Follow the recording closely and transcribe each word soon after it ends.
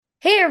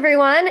Hey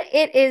everyone,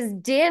 it is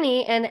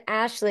Danny and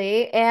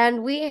Ashley,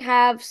 and we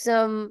have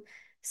some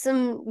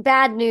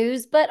bad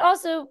news, but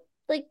also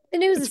like the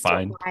news It's is still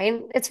fine.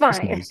 fine. It's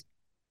Just fine. news.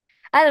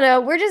 I don't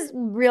know. We're just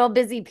real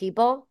busy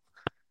people.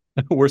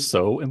 We're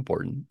so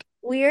important.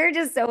 We're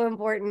just so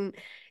important.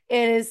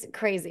 It is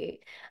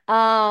crazy.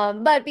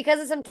 But because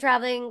of some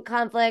traveling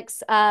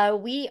conflicts,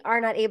 we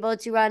are not able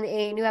to run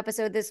a new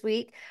episode this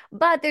week.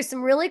 But there's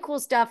some really cool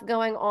stuff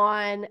going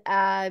on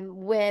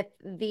with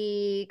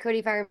the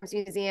Cody Firearms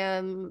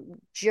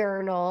Museum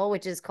Journal,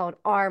 which is called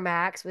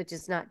Armax, which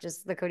is not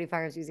just the Cody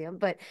Firearms Museum,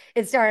 but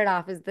it started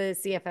off as the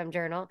CFM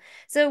Journal.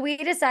 So we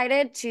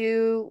decided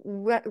to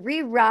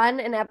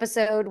rerun an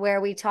episode where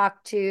we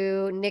talked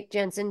to Nick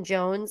Jensen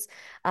Jones,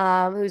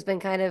 who's been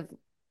kind of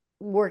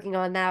working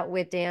on that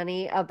with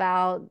Danny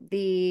about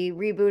the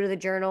reboot of the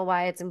journal,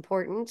 why it's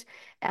important.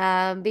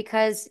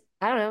 Because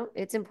I don't know,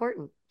 it's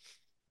important.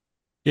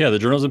 Yeah, the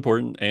journal's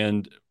important.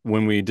 And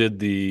when we did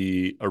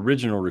the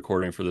original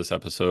recording for this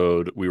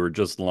episode, we were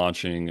just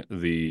launching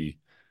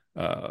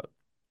uh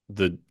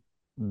the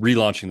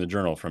relaunching the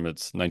journal from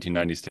its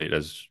 1990 state,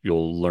 as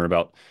you'll learn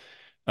about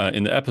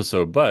in the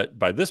episode. But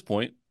by this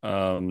point,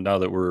 now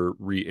that we're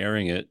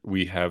re-airing it,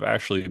 we have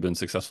actually been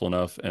successful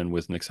enough, and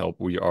with Nick's help,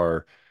 we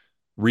are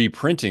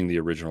reprinting the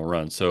original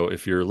run. So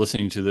if you're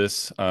listening to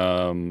this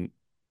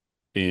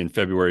in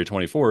February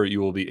 24,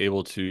 you will be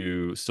able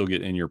to still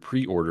get in your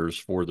pre-orders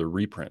for the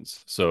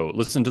reprints. So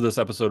listen to this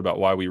episode about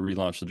why we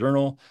relaunched the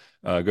journal.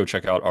 Go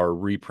check out our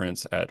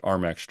reprints at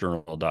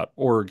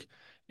armaxjournal.org,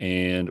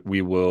 and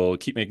we will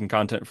keep making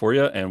content for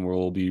you, and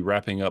we'll be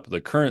wrapping up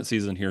the current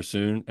season here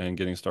soon and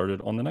getting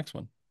started on the next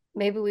one.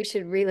 Maybe we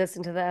should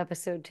re-listen to the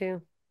episode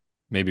too.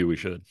 Maybe we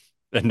should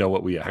and know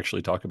what we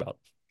actually talk about.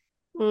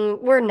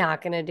 We're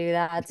not going to do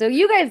that. So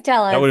you guys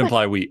tell That us. would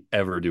imply we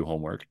ever do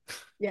homework.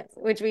 Yes,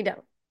 which we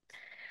don't.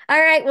 All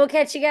right, we'll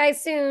catch you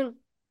guys soon.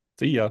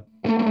 See ya.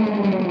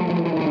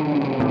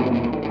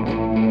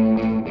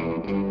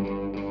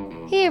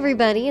 Hey,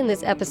 everybody. In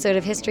this episode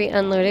of History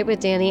Unloaded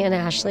with Danny and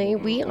Ashley,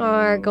 we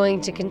are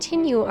going to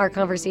continue our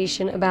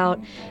conversation about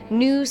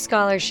new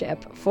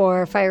scholarship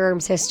for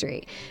firearms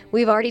history.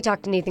 We've already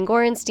talked to Nathan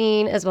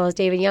Gorenstein as well as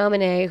David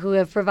Yamane, who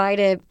have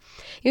provided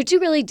two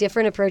really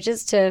different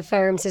approaches to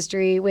firearms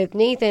history. With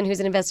Nathan, who's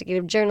an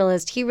investigative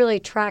journalist, he really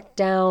tracked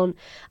down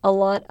a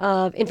lot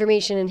of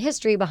information and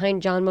history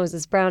behind John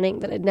Moses Browning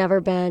that had never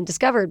been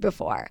discovered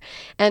before.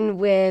 And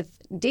with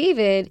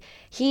David,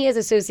 he, as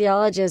a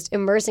sociologist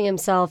immersing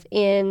himself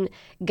in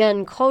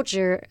gun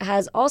culture,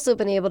 has also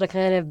been able to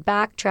kind of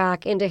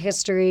backtrack into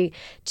history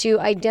to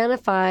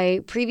identify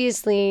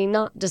previously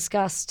not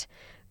discussed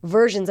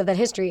versions of that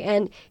history.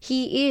 And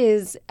he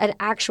is an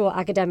actual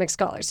academic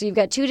scholar. So you've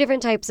got two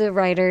different types of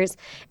writers.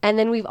 And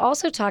then we've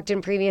also talked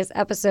in previous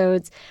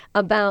episodes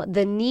about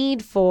the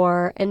need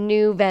for a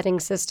new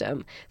vetting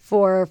system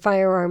for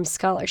firearms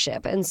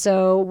scholarship. And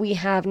so we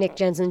have Nick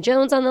Jensen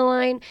Jones on the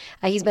line.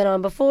 He's been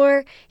on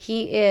before.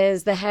 He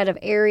is the head of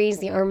ARES,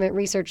 the Armament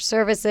Research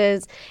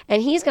Services.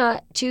 And he's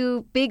got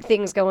two big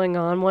things going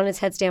on. One is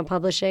Headstand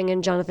Publishing,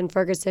 and Jonathan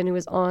Ferguson, who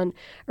was on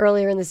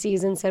earlier in the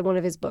season, said one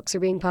of his books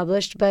are being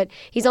published. But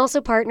he's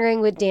also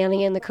partnering with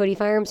Danny and the Cody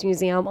Firearms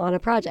Museum on a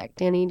project.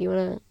 Danny, do you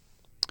want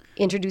to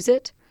introduce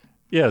it?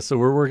 Yeah, so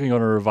we're working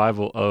on a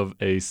revival of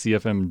a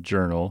CFM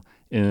journal.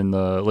 In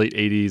the late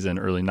 80s and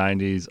early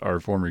 90s, our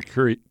former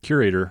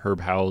curator, Herb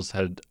Howes,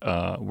 had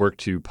worked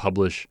to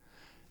publish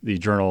the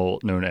journal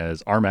known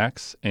as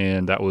Armax.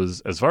 And that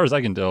was, as far as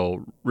I can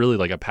tell, really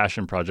like a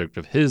passion project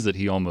of his that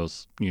he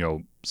almost,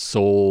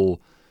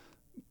 soul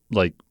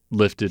like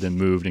lifted and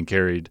moved and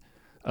carried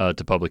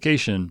to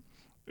publication.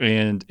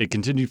 And it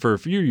continued for a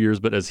few years,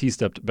 but as he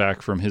stepped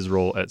back from his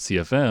role at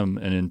CFM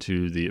and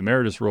into the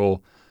emeritus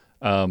role,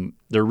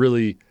 they're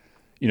really,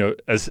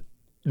 as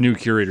new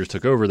curators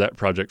took over, that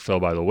project fell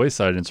by the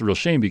wayside. And it's a real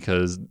shame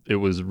because it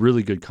was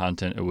really good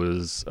content. It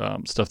was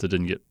stuff that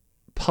didn't get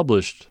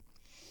published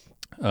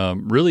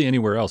really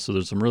anywhere else. So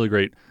there's some really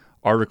great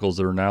articles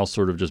that are now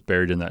sort of just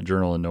buried in that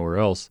journal and nowhere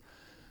else.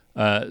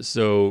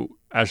 So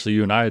Ashley,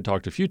 you and I had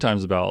talked a few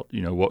times about,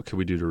 what could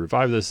we do to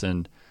revive this?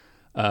 And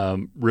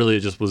really,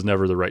 it just was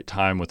never the right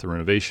time with the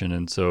renovation.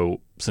 And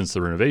so since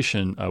the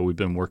renovation, we've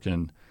been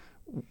working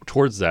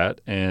towards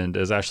that. And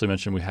as Ashley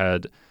mentioned, we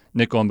had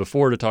Nick on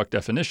before to talk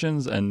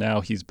definitions, and now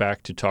he's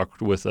back to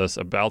talk with us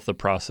about the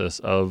process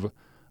of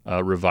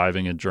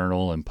reviving a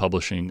journal and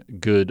publishing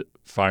good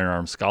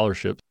firearm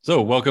scholarship.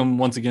 So welcome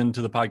once again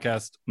to the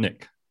podcast,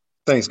 Nick.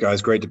 Thanks,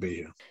 guys. Great to be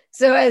here.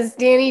 So, as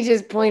Danny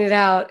just pointed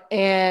out,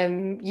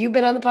 you've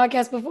been on the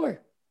podcast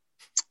before.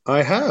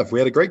 I have. We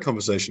had a great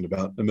conversation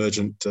about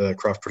emergent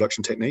craft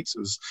production techniques. It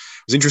was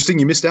interesting.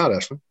 You missed out,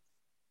 Ashley.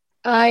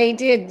 I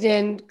did,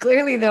 and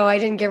clearly, though, I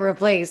didn't get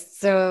replaced,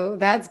 so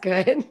that's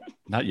good.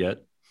 Not yet.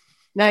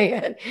 Not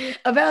yet.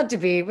 About to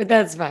be, but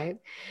that's fine.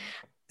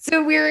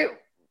 So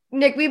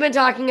Nick, we've been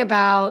talking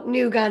about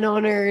new gun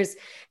owners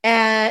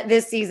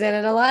this season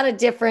and a lot of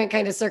different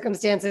kind of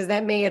circumstances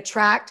that may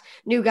attract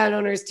new gun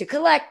owners to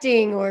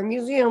collecting or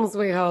museums,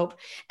 we hope.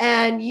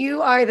 And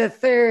you are the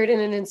third in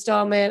an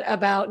installment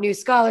about new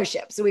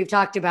scholarship. So we've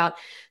talked about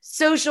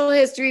social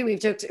history,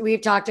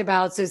 we've talked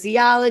about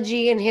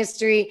sociology and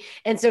history.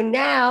 And so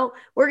now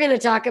we're going to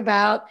talk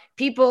about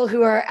people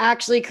who are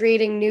actually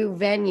creating new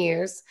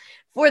venues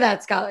for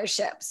that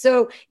scholarship.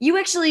 So you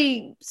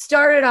actually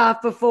started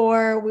off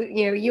before,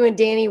 you and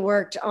Danny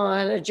worked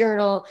on a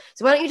journal.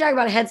 So why don't you talk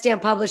about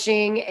Headstamp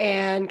Publishing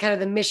and kind of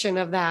the mission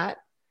of that?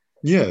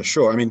 Yeah,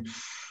 sure. I mean,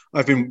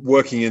 I've been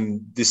working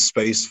in this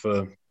space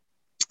for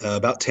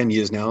about 10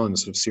 years now in a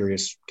sort of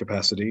serious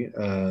capacity.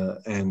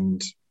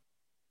 And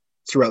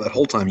throughout that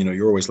whole time,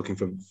 you're always looking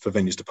for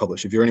venues to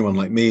publish. If you're anyone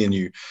like me and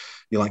you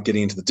like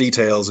getting into the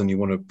details and you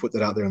want to put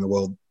that out there in the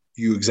world,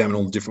 you examine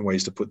all the different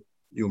ways to put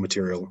your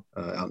material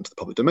out into the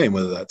public domain,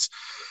 whether that's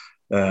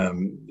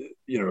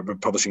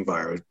publishing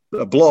via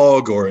a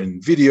blog or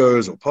in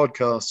videos or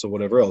podcasts or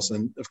whatever else.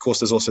 And of course,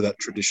 there's also that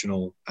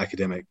traditional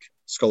academic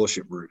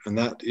scholarship route, and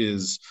that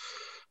is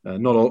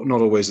not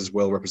always as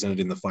well represented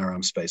in the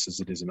firearms space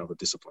as it is in other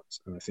disciplines.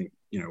 And I think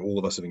all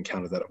of us have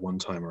encountered that at one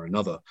time or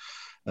another.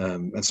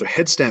 And so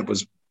Headstamp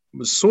was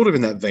sort of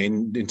in that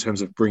vein in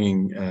terms of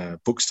bringing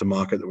books to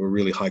market that were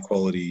really high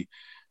quality,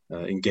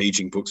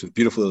 engaging books with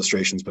beautiful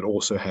illustrations, but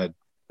also had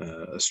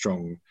a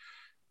strong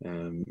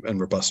and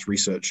robust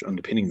research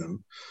underpinning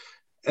them.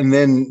 And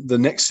then the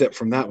next step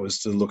from that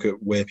was to look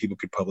at where people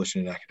could publish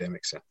in an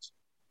academic sense.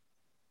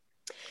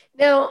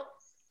 Now,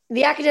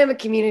 the academic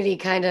community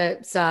kind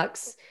of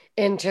sucks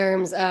in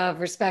terms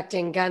of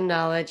respecting gun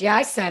knowledge. Yeah,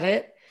 I said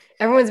it.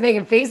 Everyone's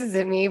making faces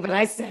at me, but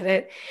I said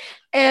it.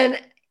 And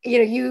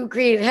you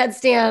created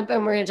Headstamp,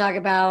 and we're going to talk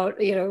about,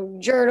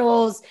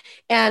 journals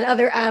and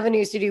other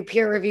avenues to do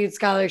peer-reviewed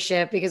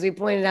scholarship, because we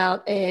pointed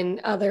out in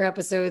other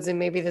episodes, and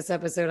maybe this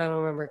episode, I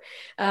don't remember,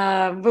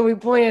 but we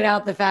pointed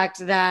out the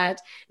fact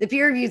that the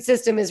peer-reviewed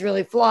system is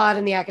really flawed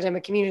in the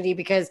academic community,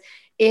 because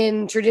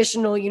in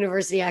traditional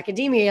university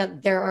academia,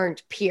 there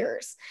aren't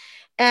peers.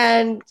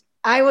 And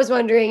I was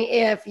wondering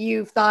if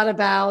you've thought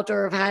about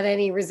or have had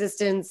any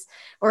resistance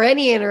or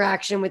any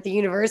interaction with the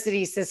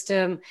university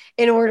system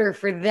in order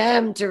for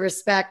them to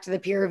respect the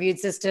peer-reviewed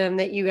system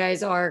that you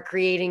guys are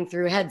creating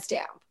through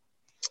Headstamp.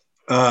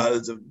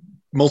 It's a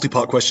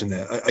multi-part question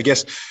there. I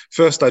guess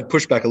first I'd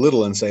push back a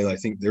little and say I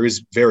think there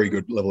is very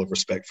good level of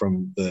respect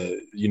from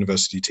the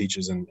university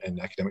teachers and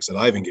academics that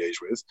I've engaged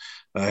with.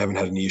 I haven't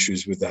had any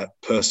issues with that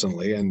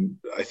personally, and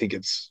I think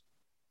it's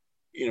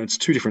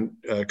two different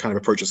kind of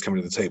approaches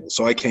coming to the table.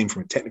 So I came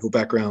from a technical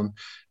background,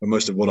 and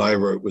most of what I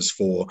wrote was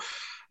for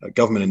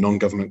government and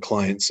non-government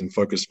clients and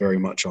focused very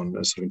much on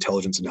a sort of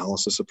intelligence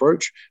analysis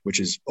approach, which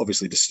is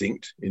obviously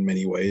distinct in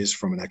many ways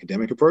from an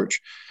academic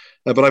approach.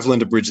 But I've learned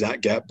to bridge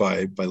that gap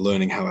by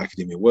learning how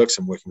academia works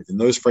and working within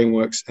those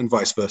frameworks, and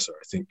vice versa.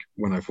 I think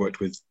when I've worked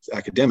with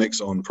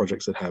academics on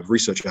projects that have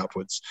research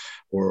outputs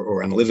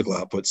or analytical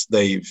outputs,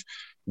 they've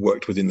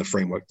worked within the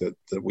framework that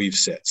we've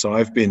set. So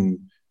I've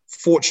been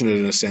fortunate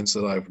in a sense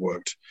that I've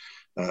worked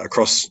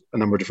across a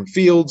number of different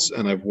fields,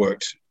 and I've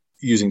worked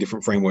using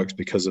different frameworks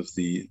because of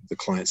the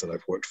clients that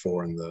I've worked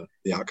for and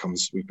the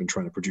outcomes we've been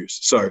trying to produce.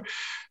 So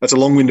that's a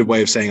long-winded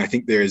way of saying I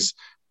think there is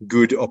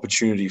good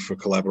opportunity for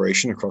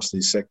collaboration across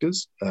these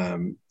sectors.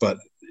 But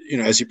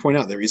as you point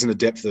out, there isn't a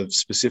depth of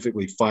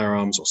specifically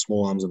firearms or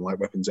small arms and light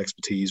weapons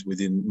expertise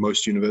within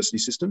most university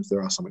systems.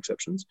 There are some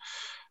exceptions,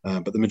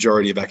 but the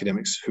majority of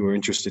academics who are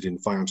interested in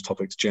firearms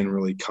topics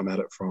generally come at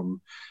it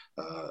from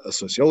a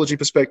sociology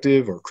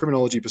perspective or a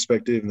criminology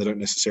perspective, and they don't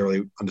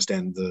necessarily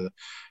understand the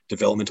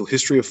developmental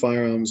history of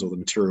firearms or the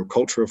material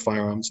culture of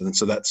firearms. And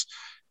so that's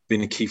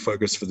been a key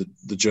focus for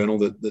the journal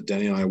that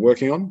Danny and I are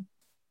working on.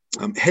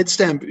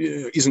 Headstamp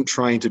isn't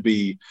trying to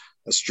be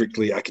a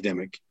strictly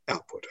academic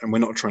output, and we're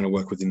not trying to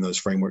work within those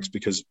frameworks,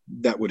 because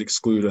that would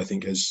exclude, I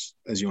think, as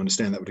you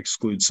understand, that would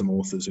exclude some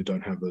authors who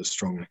don't have those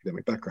strong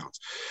academic backgrounds.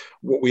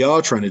 What we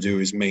are trying to do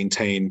is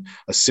maintain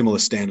a similar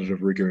standard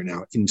of rigor in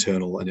our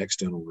internal and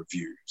external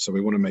review. So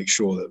we want to make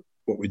sure that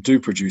what we do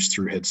produce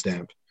through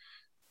Headstamp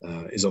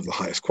is of the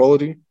highest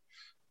quality,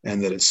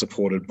 and that it's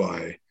supported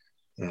by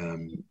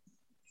the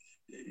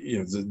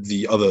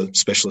other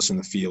specialists in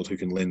the field who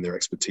can lend their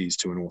expertise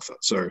to an author.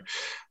 So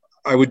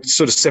I would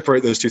sort of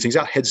separate those two things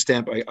out.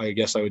 Headstamp, I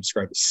guess I would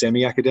describe as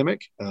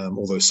semi-academic,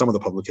 although some of the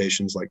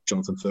publications, like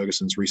Jonathan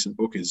Ferguson's recent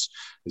book, is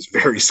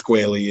very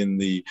squarely in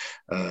the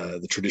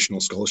traditional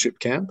scholarship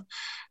camp.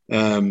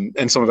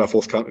 And some of our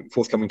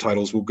forthcoming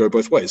titles will go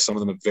both ways. Some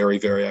of them are very,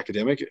 very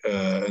academic,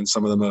 and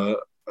some of them are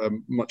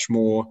much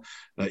more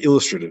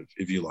illustrative,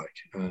 if you like,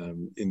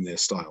 in their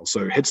style.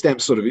 So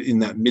Headstamp's sort of in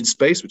that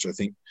mid-space, which I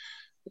think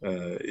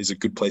is a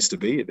good place to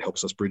be. It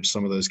helps us bridge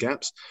some of those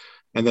gaps.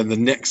 And then the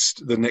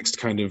next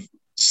kind of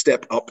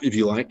step up, if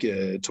you like,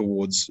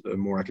 towards a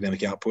more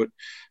academic output,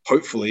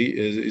 hopefully,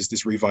 is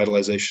this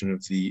revitalization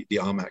of the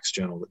Armax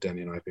Journal that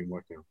Danny and I have been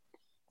working on.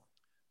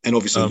 And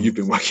obviously, you've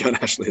been working on,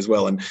 Ashley, as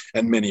well, and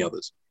many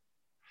others.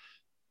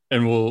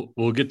 And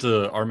we'll get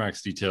to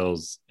Armax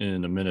details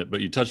in a minute,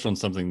 but you touched on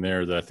something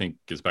there that I think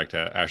gets back to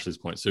Ashley's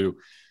point. So,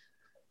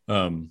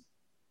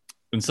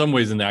 in some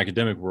ways, in the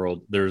academic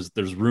world,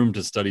 there's room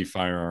to study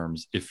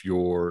firearms if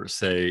you're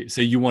say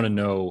you want to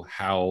know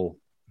how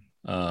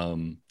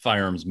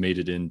firearms made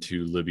it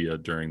into Libya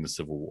during the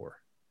Civil War.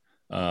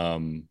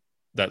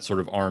 That sort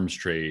of arms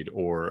trade,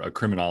 or a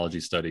criminology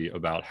study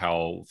about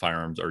how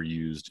firearms are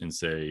used in,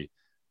 say,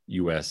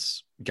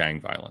 U.S.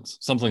 gang violence,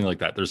 something like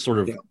that. There's sort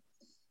of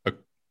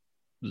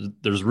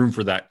there's room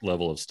for that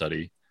level of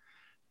study,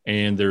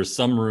 and there's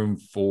some room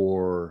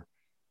for,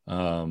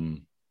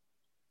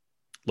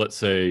 let's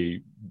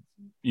say,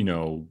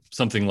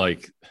 something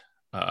like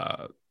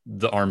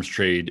the arms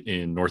trade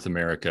in North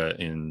America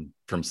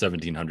from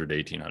 1700 to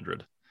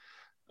 1800.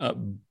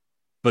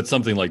 But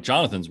something like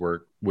Jonathan's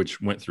work, which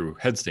went through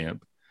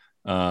Headstamp,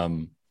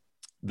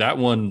 that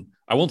one,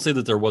 I won't say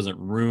that there wasn't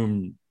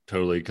room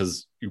totally,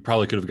 because you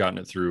probably could have gotten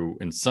it through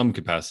in some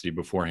capacity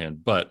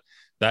beforehand, but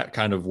that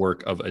kind of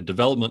work of a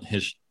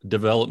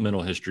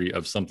developmental history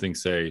of something,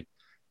 say,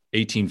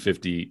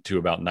 1850 to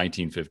about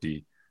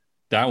 1950,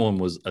 that one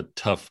was a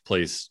tough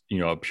place,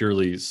 a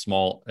purely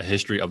a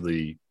history of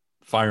the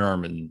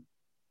firearm and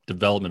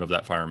development of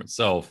that firearm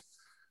itself,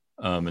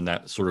 in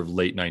that sort of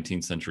late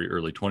 19th century,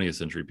 early 20th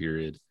century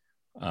period.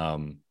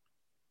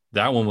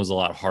 That one was a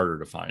lot harder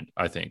to find,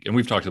 I think. And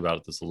we've talked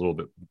about this a little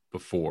bit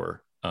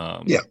before.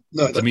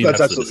 That's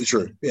absolutely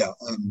true. Yeah.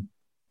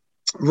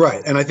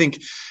 Right. And I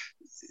think,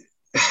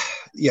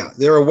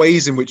 there are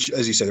ways in which,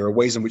 as you say,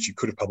 you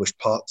could have published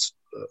parts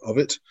of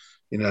it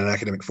in an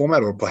academic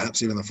format, or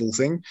perhaps even the full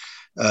thing.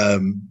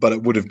 But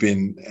it would have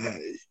been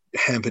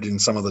hampered in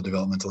some of the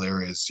developmental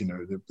areas.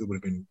 There would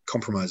have been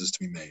compromises to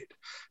be made.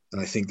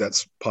 And I think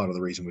that's part of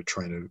the reason we're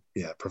trying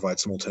to provide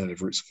some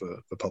alternative routes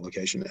for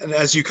publication. And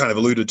as you kind of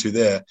alluded to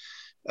there,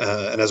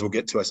 and as we'll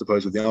get to, I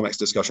suppose, with the Armax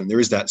discussion, there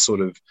is that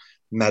sort of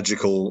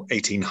magical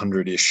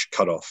 1800-ish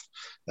cutoff.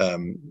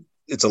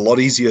 It's a lot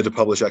easier to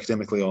publish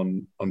academically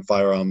on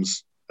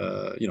firearms,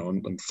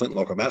 on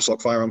flintlock or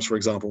matchlock firearms, for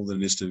example,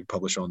 than it is to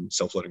publish on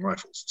self-loading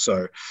rifles.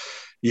 So,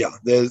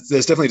 there's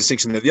definitely a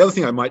distinction there. The other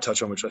thing I might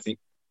touch on, which I think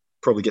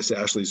probably gets to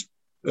Ashley's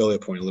earlier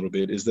point a little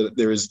bit, is that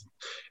there is,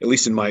 at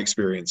least in my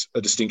experience, a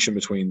distinction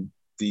between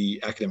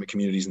the academic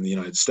communities in the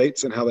United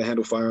States and how they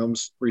handle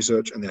firearms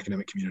research, and the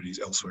academic communities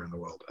elsewhere in the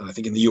world. And I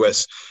think in the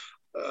US,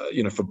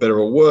 for better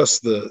or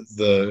worse,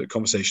 the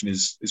conversation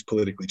is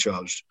politically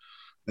charged.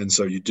 And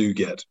so you do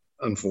get,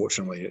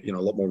 unfortunately, a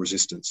lot more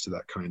resistance to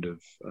that kind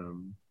of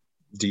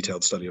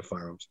detailed study of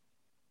firearms.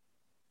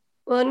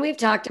 Well, and we've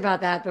talked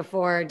about that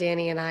before,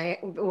 Danny and I,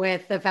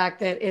 with the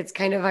fact that it's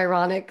kind of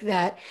ironic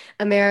that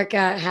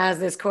America has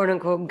this quote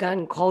unquote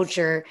gun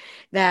culture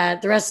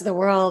that the rest of the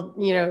world,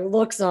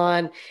 looks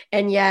on.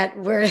 And yet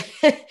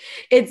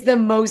it's the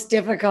most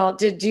difficult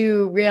to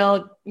do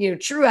real,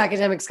 true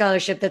academic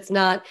scholarship that's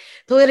not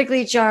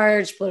politically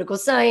charged, political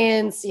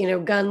science,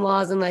 gun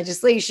laws and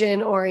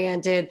legislation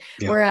oriented.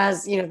 Yeah.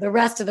 Whereas, the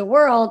rest of the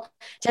world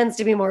tends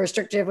to be more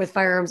restrictive with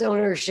firearms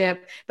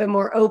ownership, but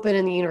more open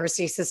in the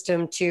university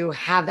system to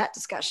have that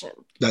discussion.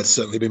 That's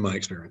certainly been my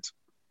experience.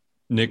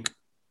 Nick,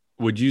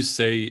 would you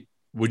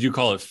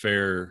call it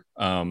fair?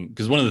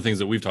 Because one of the things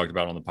that we've talked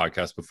about on the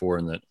podcast before,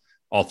 and that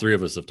all three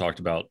of us have talked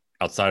about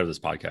outside of this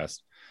podcast,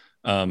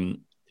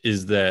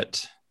 is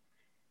that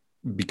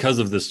because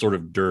of this sort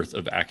of dearth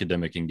of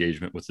academic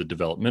engagement with the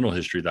developmental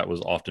history, that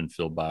was often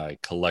filled by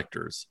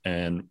collectors,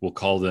 and we'll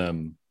call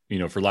them,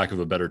 for lack of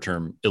a better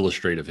term,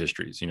 illustrative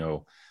histories.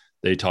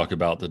 They talk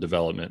about the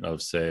development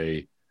of,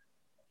 say,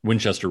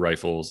 Winchester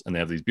rifles, and they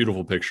have these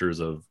beautiful pictures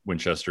of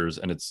Winchesters,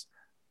 and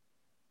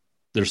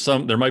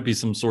there might be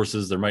some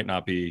sources, there might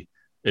not be.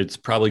 It's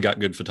probably got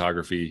good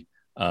photography,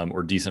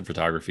 or decent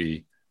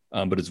photography,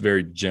 but it's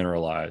very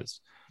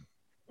generalized.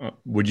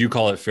 Would you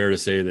call it fair to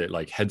say that,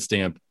 like,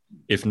 Headstamp,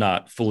 if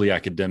not fully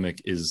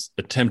academic, is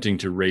attempting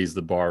to raise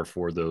the bar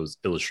for those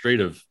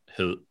illustrative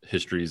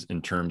histories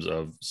in terms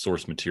of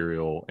source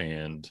material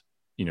and,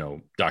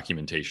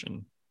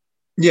 documentation?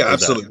 Yeah,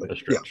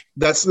 absolutely. Yeah.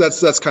 That's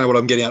kind of what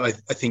I'm getting at.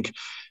 I think,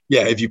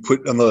 if you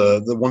put on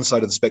the one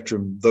side of the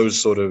spectrum,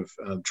 those sort of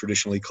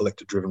traditionally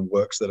collector-driven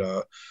works that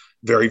are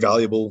very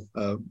valuable,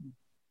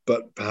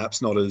 but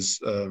perhaps not as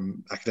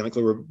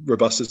academically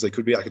robust as they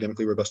could be, And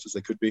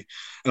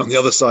on the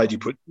other side, you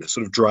put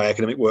sort of dry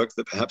academic work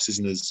that perhaps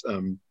isn't as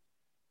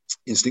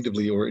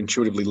instinctively or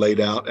intuitively laid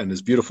out and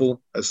as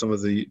beautiful as some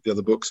of the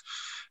other books.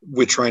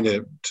 We're trying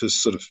to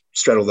sort of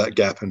straddle that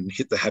gap and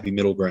hit the happy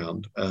middle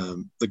ground.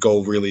 The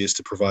goal really is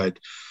to provide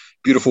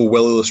beautiful,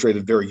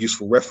 well-illustrated, very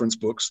useful reference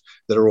books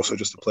that are also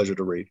just a pleasure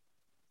to read.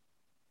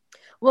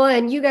 Well,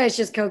 and you guys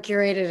just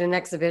co-curated an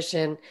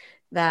exhibition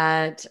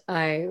that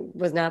I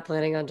was not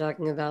planning on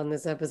talking about in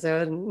this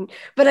episode.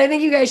 But I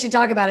think you guys should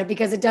talk about it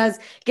because it does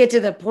get to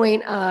the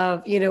point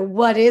of,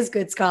 what is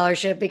good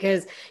scholarship?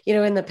 Because,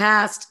 in the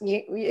past,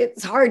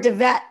 it's hard to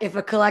vet if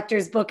a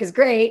collector's book is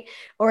great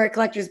or a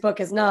collector's book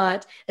is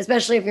not,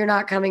 especially if you're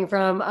not coming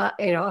from,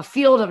 a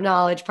field of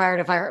knowledge prior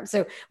to firearms.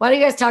 So why don't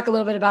you guys talk a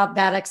little bit about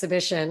that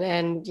exhibition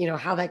and,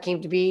 how that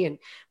came to be and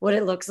what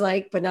it looks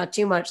like, but not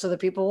too much so that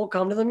people will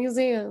come to the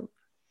museum.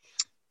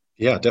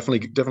 Yeah,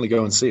 definitely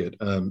go and see it.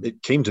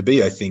 It came to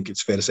be, I think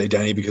it's fair to say,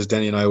 Danny, because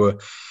Danny and I were,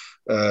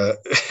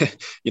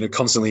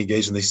 constantly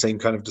engaged in these same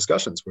kind of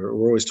discussions. We're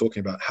always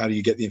talking about how do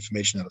you get the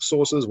information out of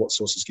sources, what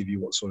sources give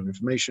you what sort of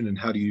information, and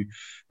how do you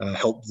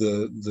help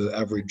the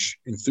average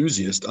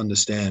enthusiast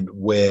understand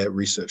where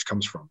research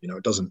comes from.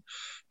 It doesn't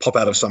pop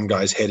out of some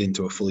guy's head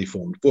into a fully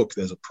formed book.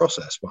 There's a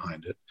process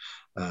behind it.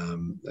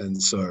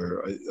 And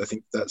so I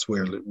think that's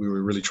where we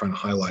were really trying to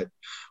highlight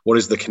what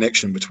is the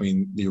connection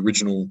between the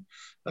original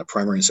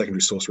primary and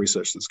secondary source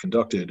research that's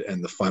conducted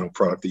and the final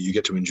product that you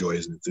get to enjoy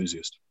as an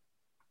enthusiast.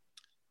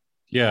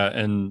 Yeah,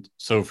 and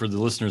so for the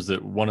listeners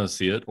that want to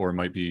see it or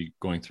might be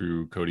going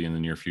through Cody in the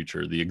near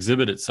future, the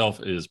exhibit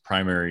itself is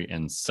Primary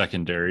and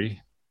Secondary,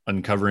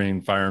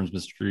 Uncovering Firearms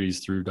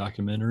Mysteries Through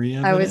Documentary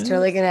Evidence. I was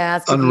totally going to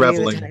ask.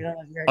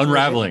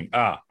 Unraveling.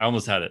 I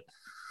almost had it.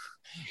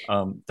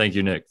 Thank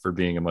you, Nick, for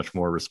being a much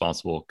more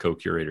responsible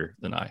co-curator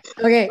than I.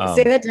 Okay,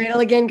 say that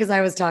title again because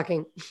I was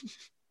talking.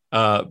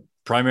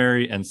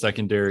 Primary and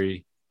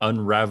Secondary,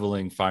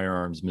 Unraveling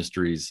Firearms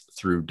Mysteries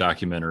Through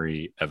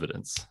Documentary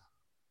Evidence.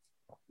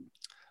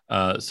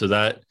 So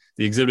that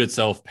the exhibit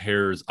itself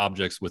pairs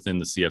objects within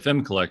the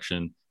CFM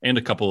collection and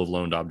a couple of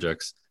loaned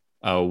objects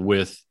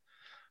with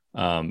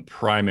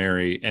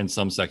primary and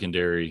some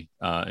secondary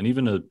and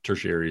even a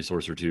tertiary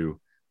source or two,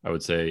 I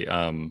would say,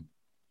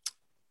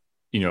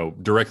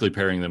 directly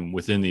pairing them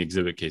within the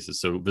exhibit cases.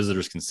 So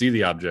visitors can see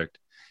the object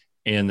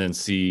and then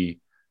see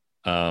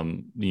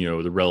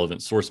the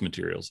relevant source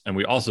materials. And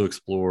we also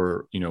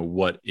explore,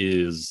 what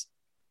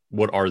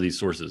are these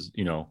sources?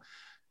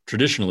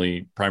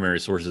 Traditionally primary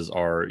sources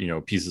are,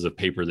 pieces of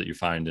paper that you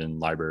find in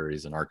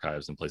libraries and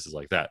archives and places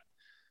like that,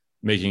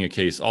 making a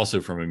case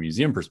also from a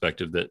museum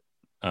perspective that,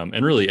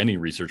 and really any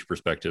research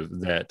perspective,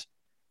 that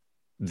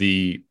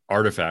the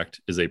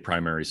artifact is a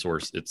primary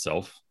source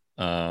itself.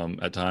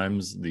 At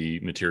times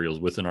the materials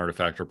with an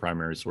artifact are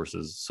primary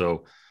sources.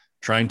 So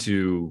trying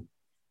to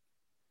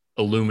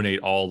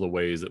illuminate all the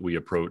ways that we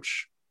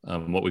approach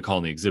what we call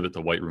in the exhibit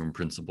the white room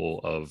principle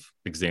of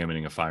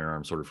examining a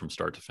firearm sort of from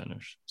start to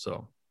finish.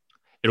 So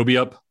it'll be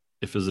up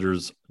if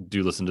visitors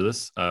do listen to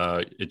this.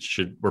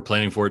 We're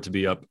planning for it to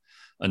be up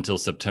until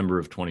September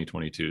of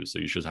 2022. So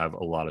you should have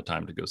a lot of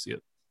time to go see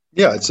it.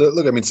 Yeah, it's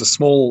a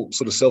small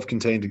sort of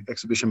self-contained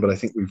exhibition, but I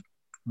think we've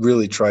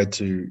really tried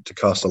to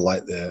cast a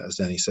light there, as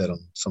Danny said, on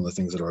some of the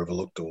things that are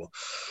overlooked or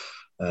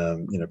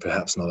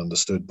perhaps not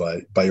understood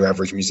by your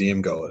average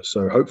museum goer.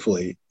 So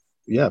hopefully,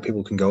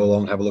 people can go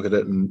along, have a look at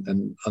it,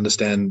 and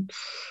understand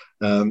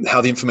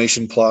how the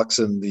information plaques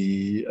and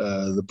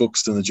the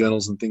books and the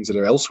journals and things that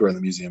are elsewhere in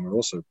the museum are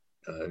also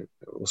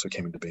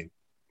came into being.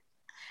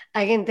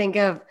 I can think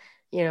of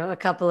a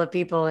couple of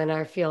people in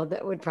our field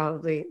that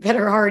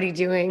are already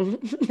doing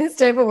this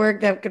type of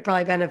work that could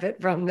probably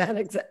benefit from that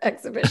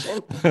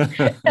exhibition.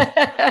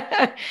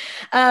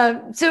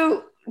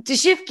 So to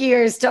shift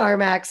gears to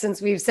Armax, since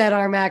we've said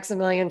Armax a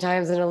million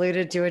times and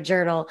alluded to a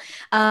journal,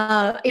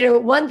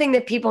 one thing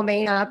that people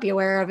may not be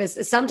aware of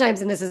is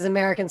sometimes, and this is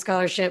American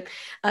scholarship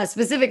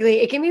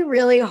specifically, it can be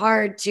really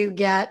hard to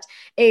get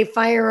a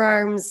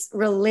firearms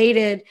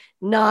related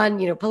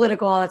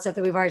political, all that stuff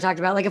that we've already talked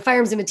about, like a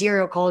firearms and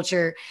material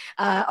culture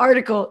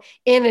article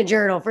in a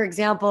journal. For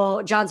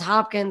example, Johns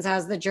Hopkins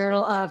has the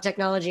Journal of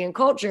Technology and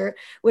Culture,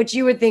 which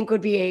you would think would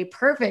be a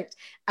perfect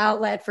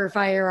outlet for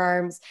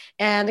firearms.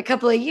 And a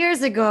couple of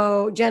years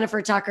ago,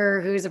 Jennifer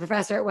Tucker, who's a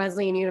professor at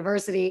Wesleyan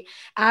University,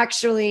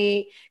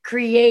 actually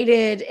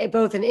created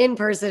both an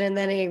in-person and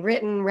then a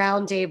written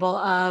roundtable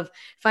of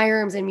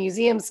firearms and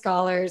museum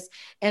scholars.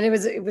 And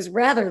it was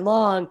rather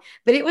long,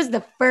 but it was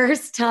the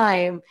first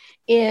time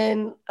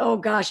in,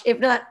 if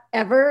not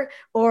ever,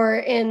 or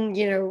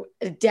in,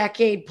 a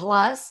decade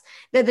plus,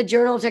 that the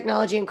Journal of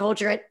Technology and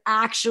Culture had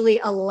actually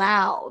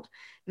allowed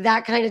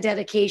that kind of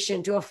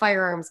dedication to a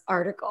firearms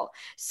article.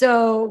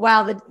 So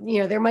while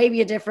there might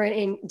be a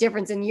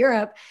difference in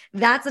Europe,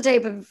 that's the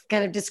type of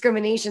kind of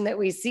discrimination that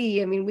we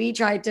see. I mean, we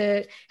tried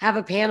to have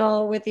a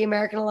panel with the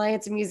American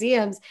Alliance of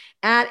Museums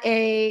at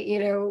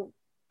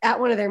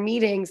one of their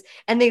meetings,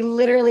 and they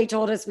literally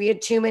told us we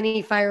had too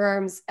many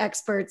firearms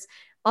experts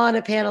on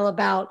a panel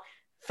about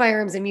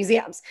firearms and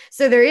museums.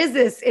 So there is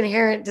this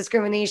inherent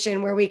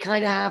discrimination where we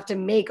kind of have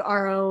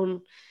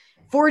to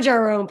forge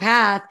our own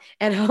path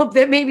and hope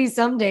that maybe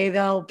someday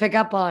they'll pick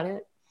up on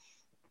it.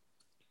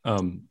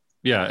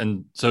 Yeah.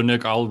 And so,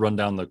 Nick, I'll run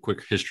down the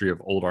quick history of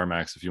old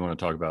Armax if you want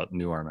to talk about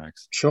new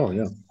Armax. Sure,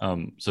 yeah.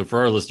 So for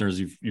our listeners,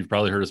 you've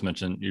probably heard us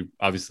mention, you've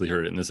obviously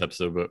heard it in this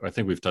episode, but I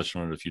think we've touched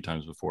on it a few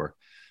times before.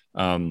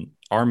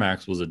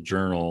 Armax was a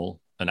journal,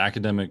 an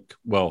academic,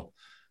 we'll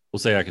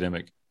say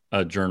academic,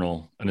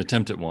 journal, an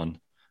attempt at one,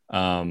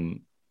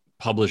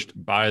 published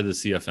by the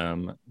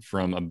CFM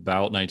from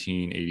about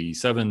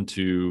 1987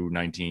 to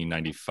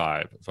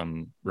 1995, if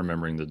I'm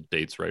remembering the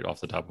dates right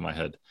off the top of my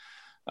head.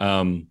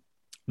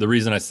 The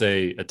reason I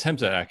say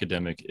attempt at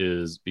academic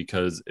is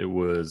because it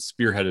was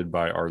spearheaded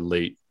by our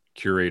late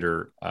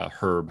curator,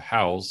 Herb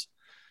Howes.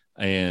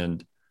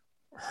 And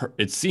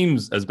it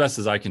seems, as best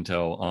as I can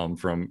tell,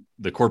 from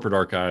the corporate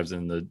archives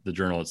and the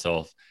journal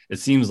itself, it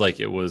seems like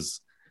it was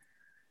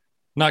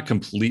not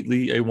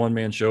completely a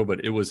one-man show,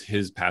 but it was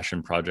his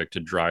passion project to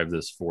drive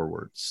this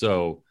forward.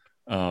 So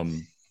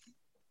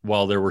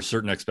while there were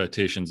certain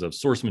expectations of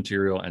source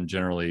material, and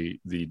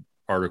generally the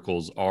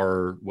articles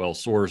are well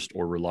sourced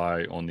or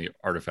rely on the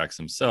artifacts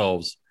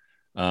themselves,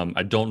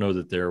 I don't know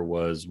that there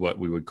was what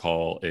we would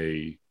call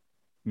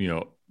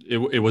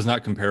it was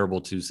not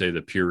comparable to, say,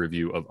 the peer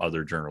review of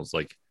other journals.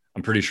 Like,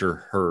 I'm pretty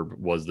sure Herb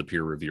was the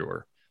peer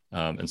reviewer,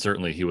 and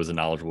certainly he was a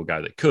knowledgeable guy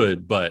that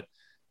could, but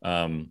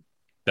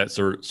that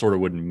sort of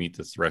wouldn't meet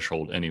the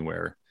threshold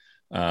anywhere.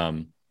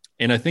 And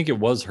I think it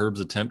was Herb's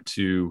attempt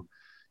to,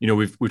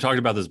 we've talked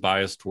about this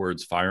bias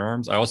towards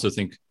firearms. I also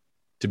think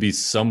to be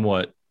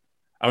somewhat,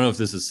 I don't know if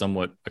this is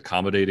somewhat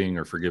accommodating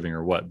or forgiving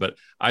or what, but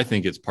I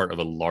think it's part of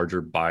a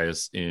larger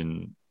bias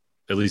in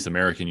at least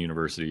American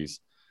universities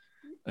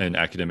and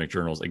academic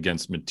journals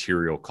against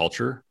material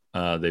culture.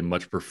 They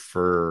much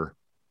prefer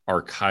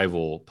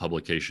archival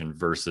publication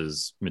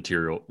versus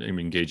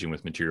engaging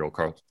with material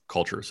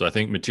culture. So I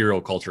think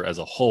material culture as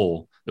a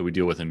whole that we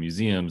deal with in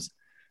museums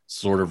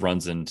sort of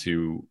runs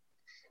into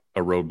a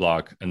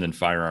roadblock, and then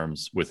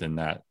firearms within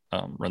that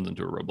runs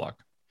into a roadblock.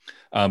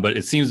 But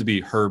it seems to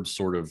be Herb's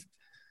sort of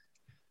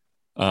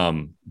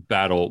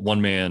battle,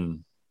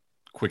 one-man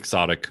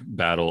quixotic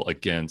battle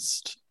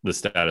against the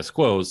status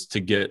quos to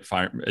get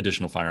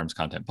additional firearms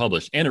content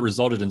published. And it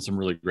resulted in some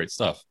really great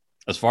stuff.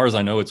 As far as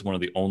I know, it's one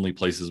of the only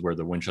places where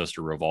the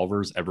Winchester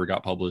revolvers ever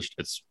got published.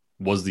 It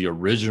was the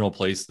original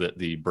place that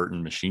the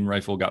Burton machine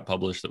rifle got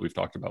published, that we've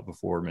talked about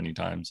before many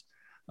times,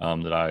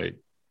 that I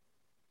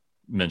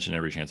mention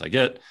every chance I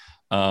get.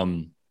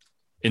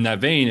 In that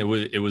vein,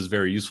 it was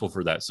very useful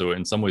for that. So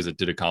in some ways, it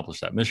did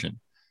accomplish that mission.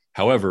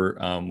 However,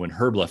 when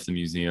Herb left the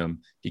museum,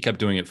 he kept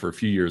doing it for a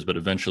few years, but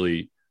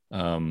eventually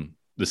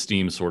the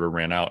steam sort of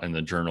ran out and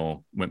the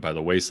journal went by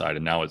the wayside,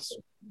 and now it's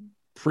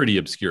pretty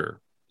obscure.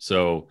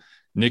 So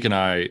Nick and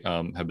I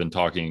have been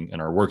talking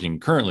and are working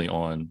currently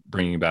on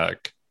bringing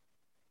back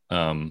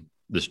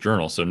this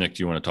journal. So Nick,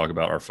 do you want to talk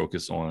about our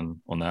focus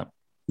on that?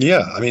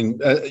 Yeah, I mean,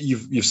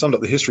 you've summed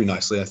up the history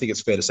nicely. I think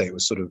it's fair to say it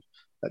was sort of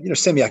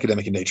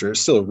semi-academic in nature.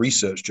 It's still a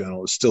research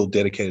journal. It's still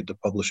dedicated to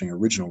publishing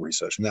original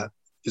research, and that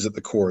is at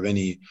the core of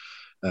any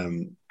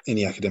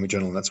academic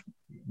journal, and that's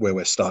where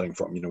we're starting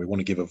from. We want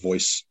to give a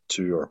voice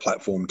to, or a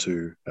platform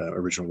to,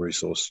 original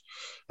research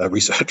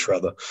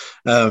rather.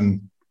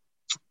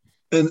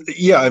 And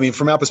yeah, I mean,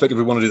 from our perspective,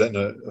 we want to do that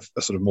in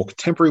a sort of more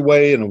contemporary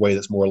way, in a way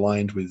that's more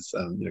aligned with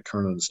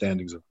current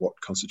understandings of what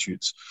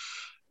constitutes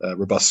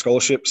robust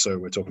scholarship. So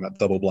we're talking about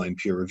double-blind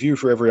peer review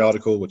for every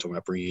article. We're talking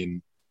about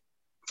bringing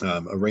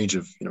in a range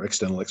of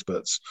external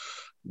experts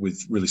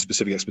with really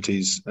specific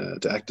expertise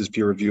to act as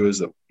peer reviewers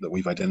that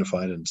we've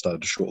identified and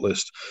started to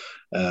shortlist.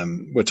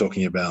 We're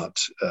talking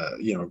about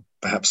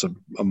perhaps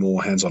a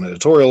more hands-on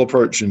editorial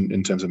approach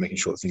in terms of making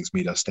sure that things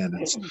meet our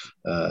standards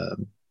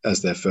as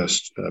they're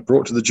first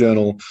brought to the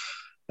journal,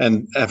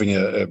 and having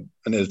an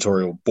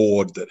editorial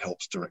board that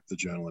helps direct the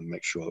journal and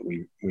make sure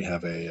that we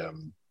have a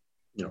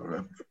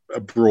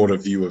broader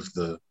view of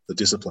the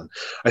discipline.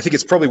 I think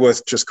it's probably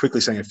worth just quickly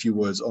saying a few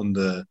words on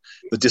the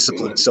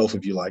discipline itself,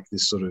 if you like,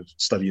 this sort of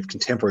study of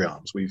contemporary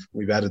arms.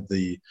 We've added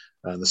the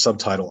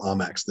subtitle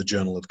Armax, the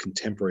Journal of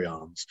Contemporary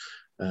Arms,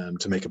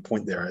 to make a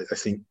point there. I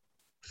think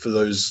for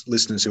those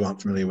listeners who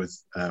aren't familiar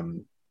with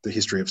the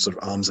history of sort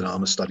of arms and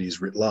armor studies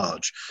writ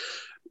large,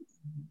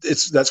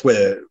 that's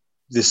where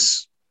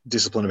this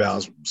discipline of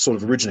ours sort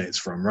of originates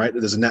from, right?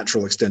 There's a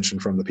natural extension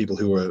from the people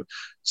who were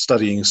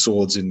studying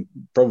swords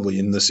probably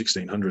in the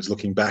 1600s,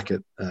 looking back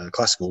at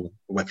classical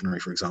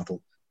weaponry, for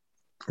example,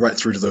 right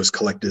through to those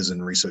collectors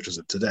and researchers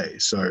of today.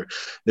 So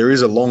there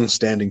is a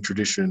long-standing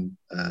tradition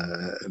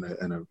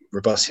and a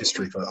robust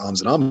history for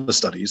arms and armor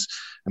studies,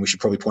 and we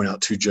should probably point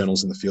out two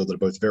journals in the field that are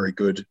both very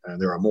good.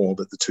 There are more,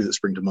 but the two that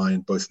spring to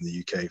mind, both in the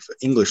UK for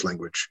English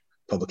language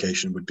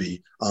publication, would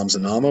be Arms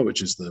and Armour,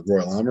 which is the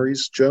Royal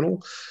Armouries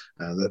journal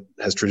that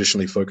has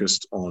traditionally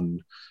focused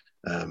on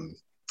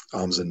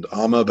arms and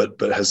armour,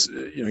 but has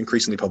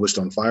increasingly published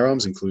on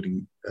firearms,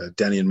 including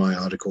Danny and my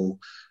article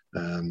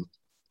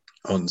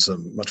on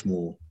some much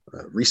more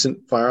recent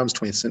firearms,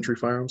 20th century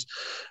firearms.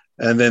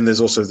 And then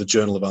there's also the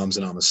Journal of Arms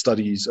and Armour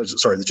Studies,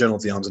 the Journal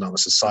of the Arms and Armour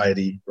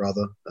Society,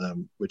 rather,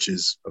 which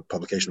is a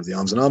publication of the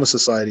Arms and Armour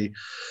Society.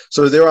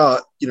 So there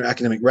are,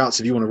 academic routes.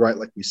 If you want to write,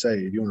 like we say,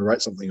 if you want to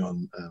write something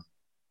on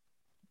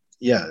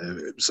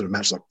sort of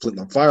match like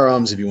flintlock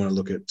firearms, if you want to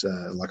look at,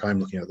 like I'm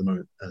looking at the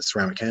moment,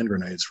 ceramic hand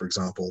grenades, for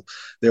example,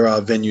 there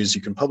are venues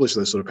you can publish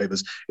those sort of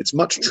papers. It's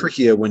much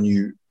trickier when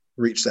you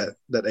reach that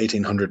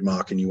 1800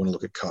 mark and you want to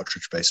look at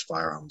cartridge-based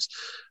firearms,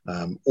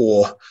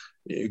 or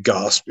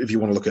gasp if you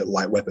want to look at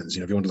light weapons.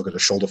 If you want to look at a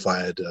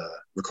shoulder-fired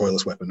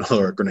recoilless weapon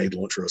or a grenade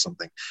launcher or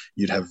something,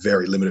 you'd have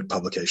very limited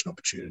publication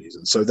opportunities.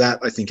 And so that,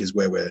 I think, is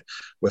where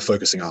we're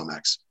focusing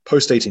Armax.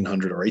 Post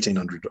 1800 or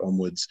 1800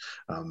 onwards,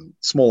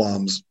 small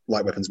arms,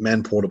 light weapons,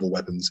 man-portable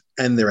weapons,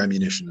 and their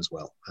ammunition as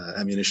well.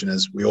 Ammunition,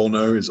 as we all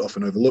know, is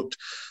often overlooked.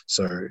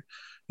 So,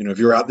 if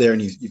you're out there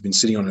and you've been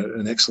sitting on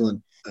an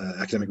excellent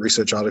academic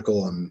research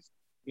article on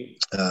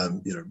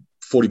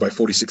 40 by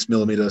 46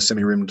 millimeter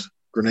semi-rimmed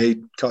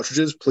grenade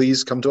cartridges,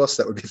 please come to us.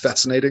 That would be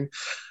fascinating.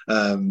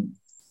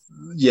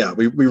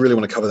 We really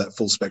want to cover that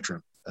full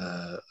spectrum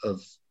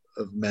of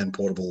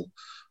man-portable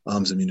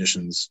arms and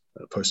munitions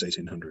post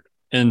 1800.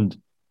 And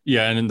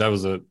that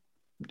was a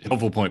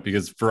helpful point,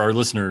 because for our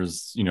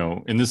listeners,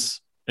 in this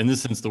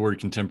sense, the word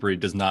contemporary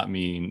does not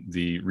mean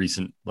the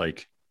recent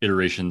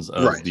iterations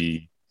of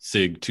the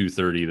SIG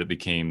 230 that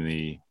became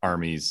the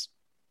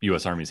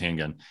U.S. Army's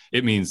handgun.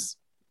 It means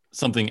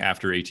something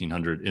after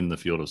 1800 in the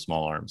field of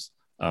small arms.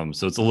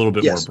 So it's a little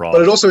bit more broad.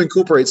 But it also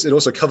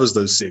covers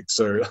those SIGs.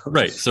 So,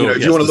 So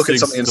if you want to look at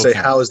something and say,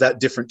 how is that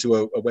different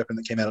to a weapon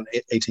that came out in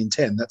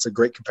 1810? That's a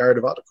great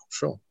comparative article.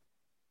 Sure.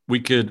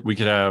 We could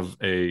have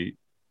a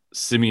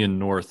Simeon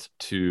North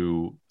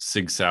to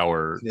Sig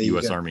Sauer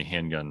U.S. Army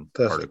handgun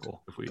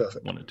article if we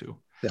wanted to.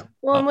 Yeah.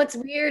 Well, and what's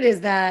weird is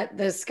that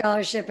the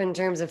scholarship in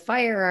terms of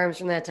firearms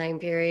from that time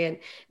period,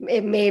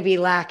 it may be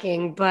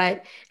lacking,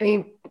 but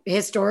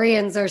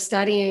historians are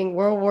studying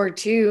World War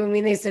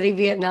II. They study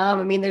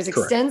Vietnam. There's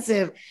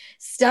extensive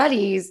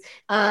studies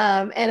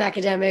and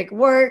academic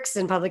works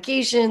and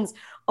publications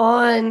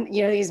on,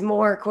 these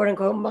more quote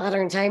unquote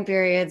modern time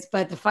periods,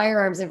 but the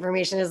firearms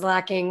information is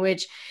lacking,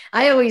 which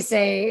I always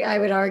say, I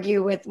would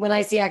argue with when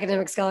I see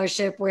academic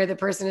scholarship where the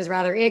person is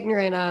rather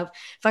ignorant of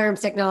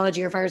firearms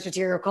technology or firearms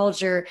material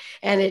culture,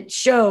 and it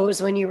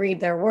shows when you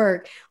read their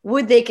work,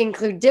 would they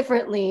conclude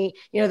differently,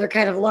 their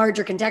kind of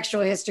larger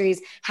contextual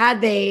histories, had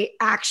they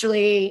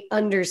actually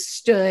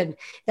understood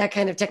that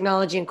kind of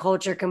technology and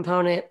culture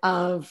component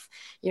of,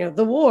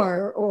 the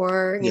war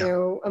or,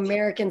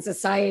 American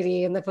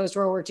society in the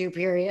post-World War II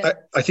period?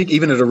 I think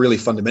even at a really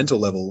fundamental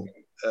level,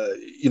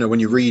 when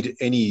you read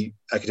any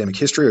academic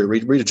history or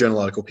read a journal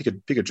article,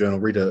 pick a journal,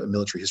 read a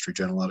military history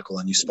journal article,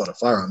 and you spot a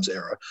firearms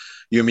error,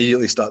 you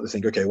immediately start to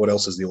think, okay, what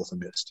else has the author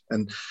missed?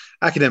 And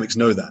academics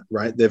know that,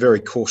 right? They're very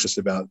cautious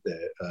about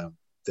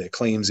their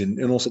claims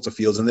in all sorts of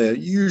fields. And they're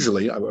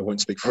usually, I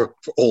won't speak for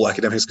all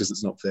academics because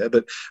it's not fair,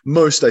 but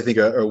most, I think,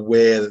 are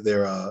aware that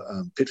there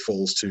are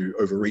pitfalls to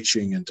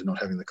overreaching and to not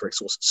having the correct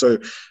sources. So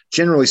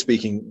generally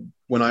speaking,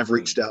 when I've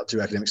reached out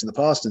to academics in the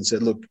past and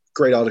said, look,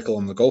 great article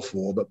on the Gulf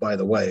War, but by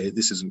the way,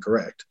 this isn't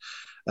correct,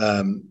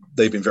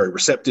 they've been very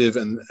receptive,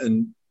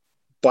 and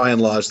by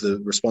and large,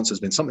 the response has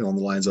been something along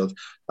the lines of,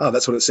 oh,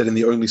 that's what it said in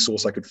the only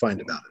source I could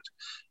find about it.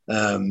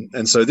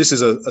 And so this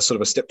is a sort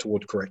of a step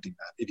toward correcting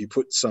that. If you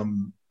put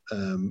some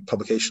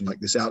publication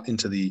like this out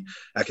into the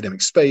academic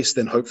space,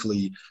 then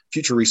hopefully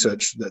future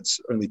research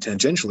that's only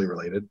tangentially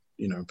related,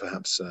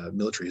 perhaps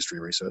military history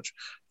research,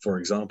 for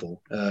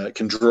example,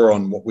 can draw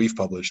on what we've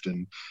published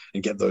and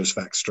get those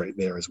facts straight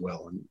there as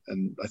well.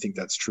 And I think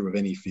that's true of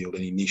any field,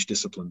 any niche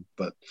discipline,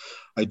 but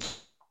I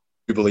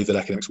do believe that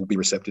academics will be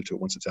receptive to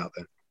it once it's out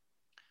there.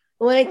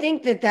 Well, I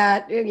think that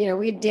Danny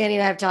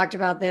and I have talked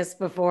about this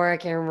before. I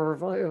can't remember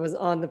if it was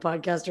on the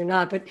podcast or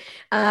not, but,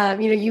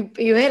 you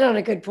hit on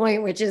a good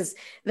point, which is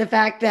the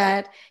fact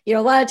that, a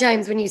lot of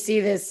times when you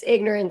see this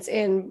ignorance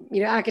in,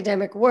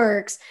 academic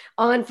works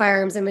on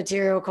firearms and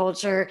material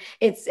culture,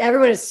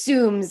 everyone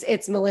assumes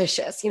it's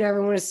malicious,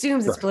 everyone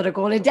assumes it's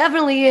political, and it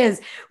definitely is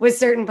with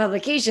certain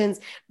publications.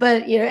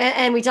 But,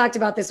 and we talked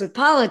about this with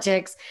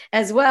politics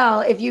as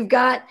well. If you've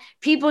got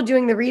people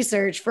doing the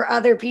research for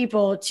other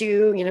people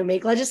to,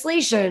 make legislation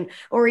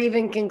or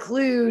even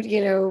conclude,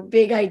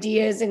 big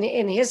ideas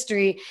in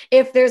history,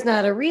 if there's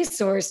not a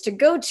resource to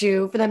go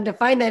to for them to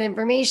find that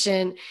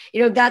information,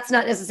 that's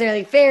not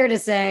necessarily fair to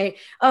say,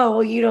 oh,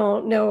 well, you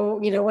don't know,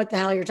 what the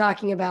hell you're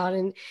talking about.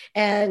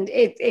 And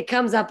it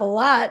comes up a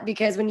lot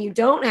because when you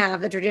don't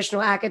have the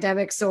traditional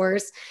academic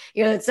source,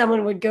 that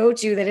someone would go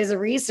to that is a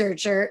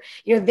researcher,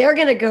 they're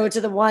going to go to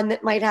the one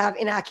that might have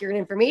inaccurate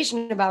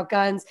information about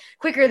guns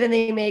quicker than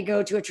they may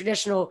go to a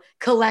traditional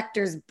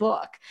collector's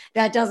book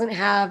that doesn't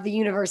have the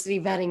university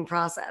vetting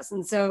process.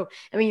 And so,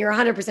 you're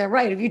 100%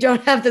 right. If you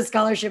don't have the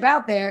scholarship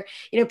out there,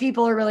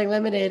 people are really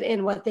limited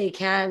in what they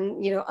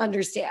can,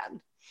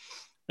 understand.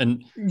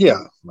 And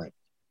yeah, right.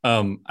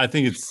 I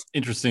think it's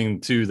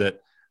interesting too that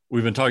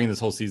we've been talking this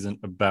whole season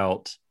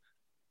about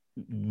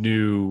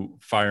new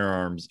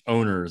firearms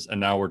owners,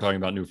 and now we're talking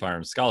about new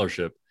firearms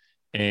scholarship.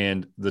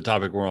 And the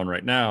topic we're on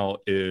right now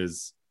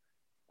is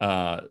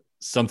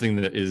something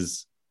that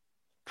is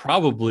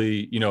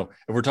probably, if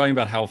we're talking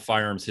about how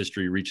firearms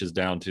history reaches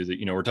down to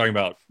the, we're talking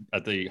about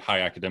at the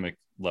high academic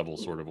level,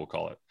 sort of, we'll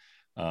call it,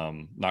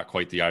 not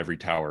quite the ivory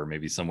tower,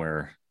 maybe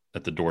somewhere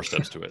at the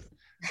doorsteps to it.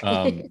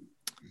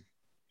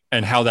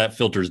 And how that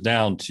filters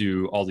down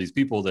to all these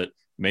people that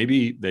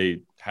maybe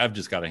they have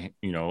just got a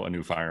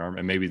new firearm,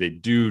 and maybe they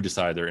do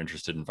decide they're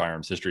interested in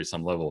firearms history at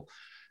some level.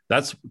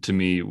 That's, to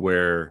me,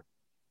 where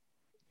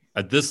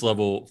at this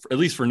level, at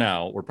least for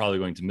now, we're probably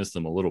going to miss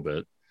them a little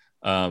bit.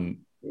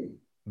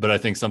 But I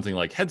think something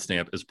like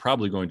Headstamp is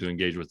probably going to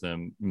engage with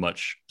them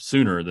much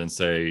sooner than,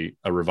 say,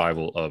 a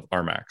revival of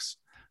Armax,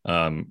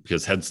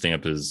 because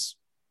Headstamp is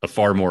a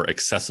far more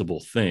accessible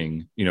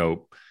thing.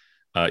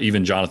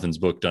 Even Jonathan's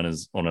book, done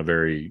on a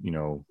very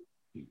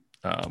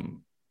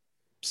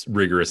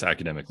rigorous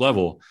academic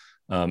level,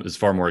 is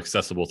far more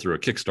accessible through a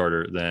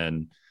Kickstarter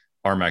than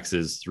Armax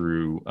is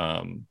through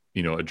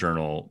a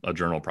journal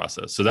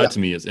process. So that to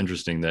me is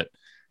interesting, that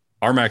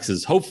Armax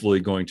is hopefully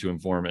going to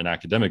inform an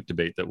academic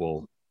debate that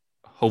will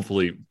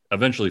hopefully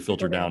eventually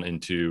filter down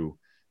into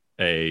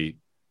maybe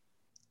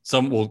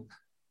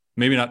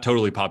not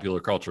totally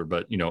popular culture,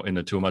 but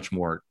into a much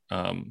more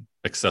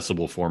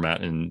accessible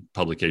format in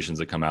publications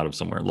that come out of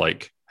somewhere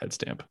like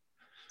Headstamp.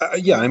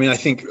 I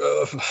think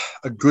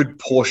a good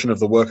portion of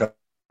the work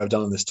I've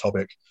done on this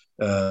topic,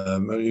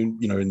 in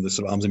the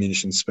sort of arms and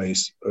munitions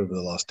space over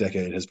the last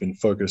decade, has been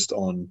focused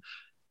on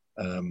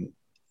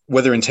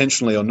whether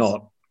intentionally or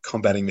not,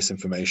 combating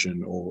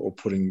misinformation or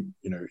putting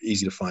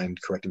easy to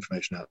find correct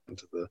information out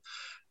into the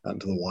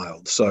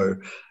wild. So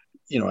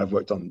I've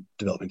worked on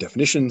developing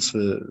definitions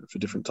for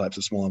different types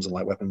of small arms and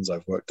light weapons.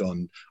 I've worked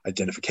on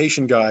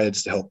identification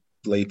guides to help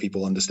lay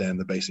people understand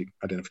the basic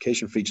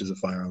identification features of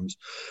firearms.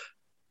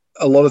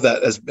 A lot of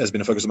that has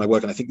been a focus of my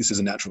work, and I think this is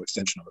a natural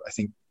extension of it. I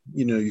think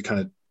you kind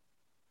of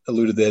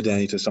alluded there,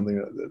 Danny, to something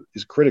that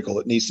is critical.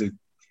 It needs to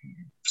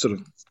sort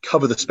of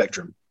cover the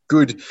spectrum.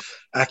 Good,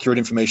 accurate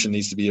information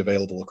needs to be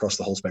available across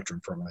the whole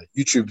spectrum, from a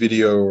YouTube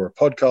video or a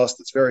podcast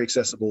that's very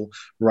accessible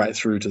right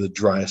through to the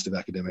driest of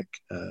academic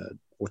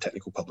or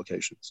technical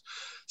publications.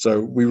 So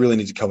we really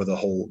need to cover the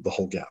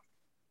whole gap.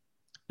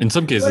 In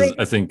some cases,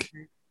 I think,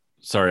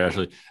 sorry,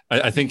 Ashley,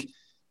 I think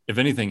if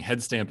anything,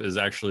 Headstamp is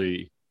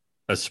actually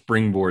a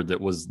springboard that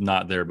was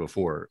not there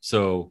before.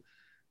 So,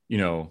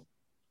 again,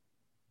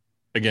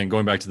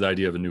 going back to the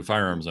idea of a new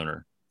firearms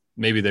owner,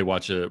 maybe they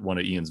watch one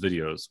of Ian's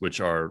videos, which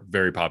are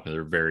very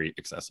popular, very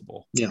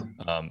accessible,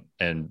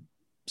 and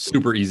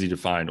super easy to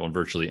find on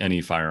virtually any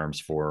firearms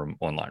forum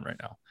online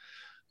right now.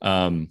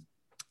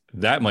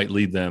 That might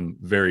lead them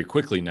very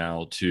quickly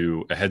now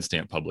to a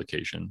Headstamp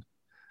publication.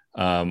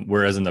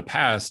 Whereas in the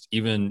past,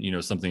 even,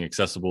 something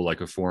accessible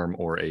like a forum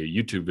or a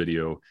YouTube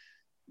video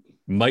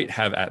might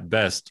have at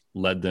best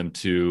led them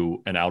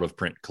to an out of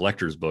print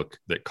collector's book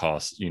that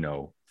costs,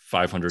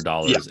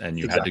 $500, and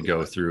you had to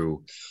go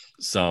through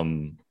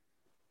some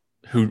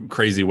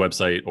crazy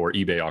website or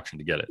eBay auction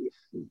to get it.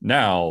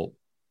 Now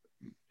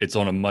it's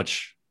on a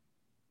much,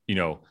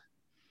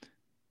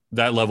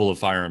 that level of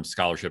firearms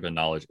scholarship and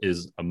knowledge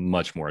is a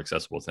much more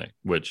accessible thing,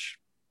 which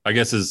I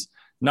guess is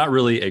not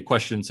really a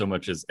question so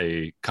much as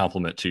a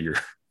compliment to your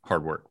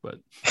hard work. But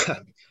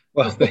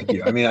well, thank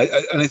you. I mean,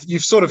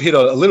 you've sort of hit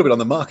a little bit on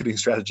the marketing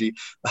strategy,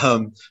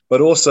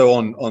 but also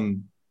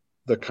on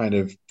the kind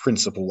of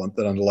principle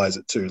that underlies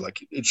it too. Like,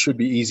 it should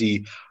be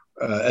easy,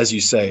 as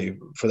you say,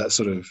 for that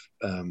sort of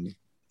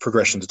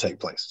progression to take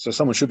place. So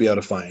someone should be able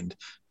to find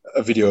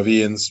a video of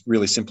Ian's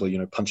really simply,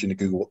 punch into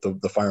Google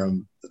the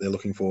firearm that they're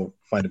looking for,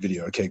 find a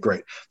video. Okay,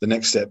 great. The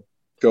next step,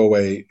 go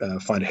away,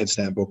 find a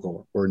Headstamp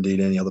book or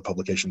indeed any other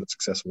publication that's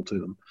accessible to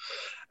them.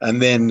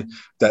 And then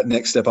that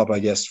next step up, I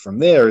guess, from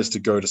there is to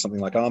go to something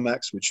like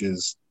Armax, which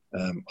is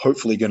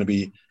hopefully going to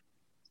be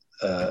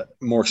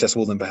more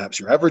accessible than perhaps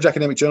your average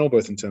academic journal,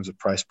 both in terms of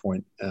price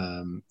point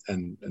and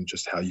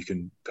just how you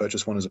can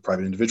purchase one as a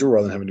private individual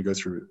rather than having to go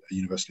through a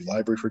university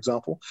library, for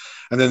example.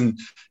 And then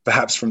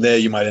perhaps from there,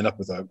 you might end up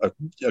with a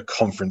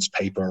conference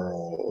paper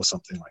or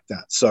something like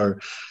that. So,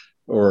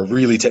 or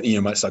really, you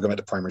might start going back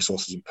to primary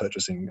sources and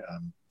purchasing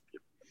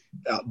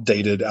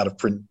outdated, out of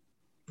print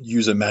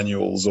user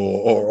manuals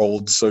or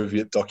old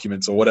Soviet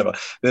documents or whatever.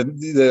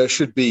 There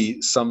should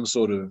be some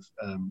sort of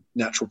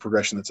natural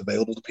progression that's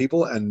available to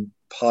people. And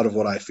part of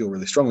what I feel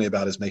really strongly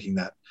about is making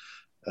that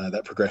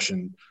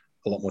progression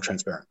a lot more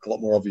transparent, a lot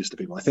more obvious to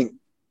people. I think,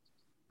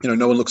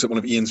 no one looks at one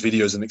of Ian's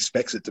videos and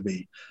expects it to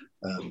be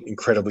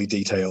incredibly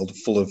detailed,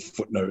 full of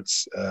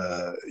footnotes,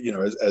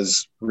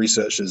 as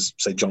research as,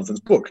 say, Jonathan's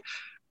book.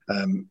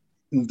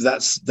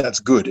 That's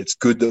good. It's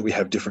good that we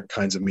have different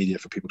kinds of media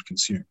for people to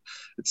consume.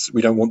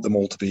 We don't want them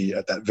all to be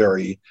at that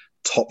very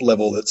top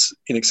level that's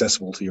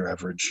inaccessible to your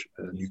average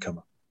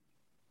newcomer.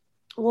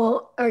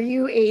 Well, are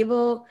you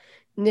able,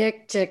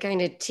 Nick, to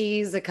kind of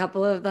tease a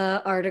couple of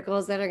the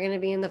articles that are going to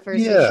be in the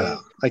first issue? Yeah,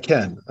 I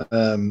can.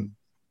 Let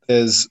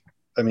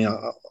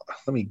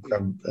me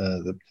grab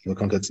the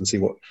contents and see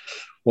what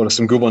are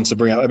some good ones to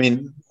bring out. I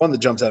mean, one that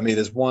jumps at me,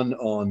 there's one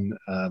on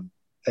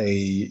a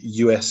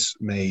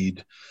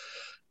US-made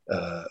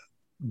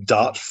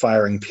dart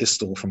firing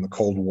pistol from the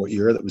Cold War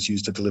era that was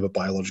used to deliver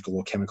biological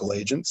or chemical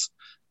agents.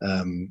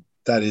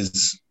 That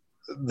is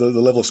the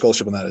level of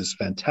scholarship on that is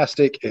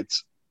fantastic.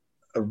 It's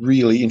a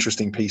really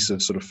interesting piece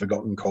of sort of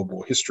forgotten Cold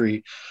War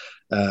history.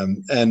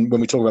 And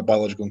when we talk about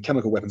biological and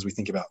chemical weapons, we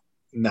think about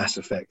Mass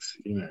Effect,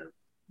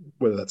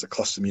 whether that's a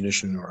cluster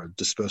munition or a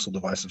dispersal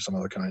device of some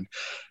other kind,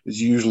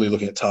 is usually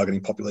looking at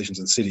targeting populations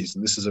in cities.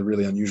 And this is a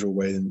really unusual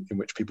way in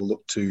which people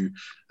look to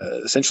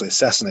essentially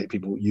assassinate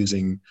people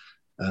using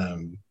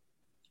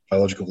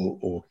biological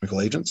or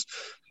chemical agents.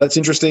 That's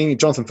interesting.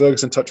 Jonathan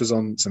Ferguson touches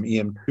on some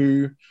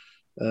EM2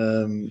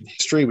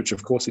 history, which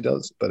of course he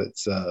does, but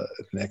it's an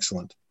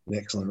excellent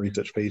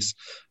research piece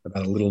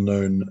about a little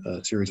known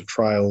series of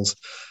trials.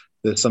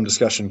 There's some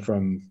discussion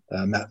from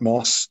Matt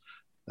Moss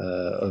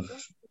of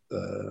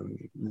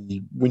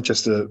the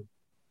Winchester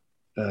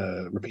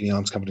repeating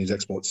arms company's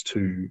exports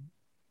to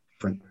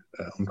different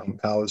Hong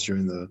powers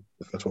during the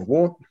First World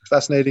War.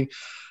 Fascinating.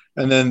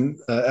 And then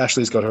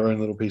Ashley's got her own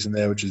little piece in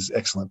there, which is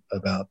excellent,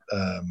 about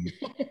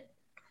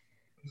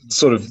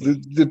sort of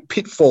the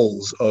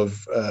pitfalls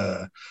of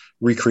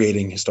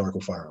recreating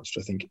historical firearms.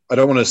 Which I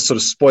don't want to sort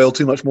of spoil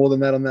too much more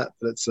than that on that,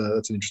 but that's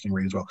an interesting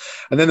read as well.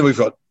 And then we've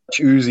got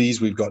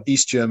Uzis, we've got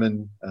East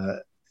German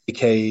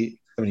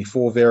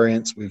AK-74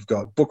 variants, we've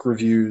got book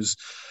reviews.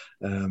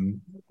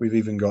 We've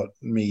even got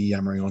me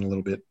yammering on a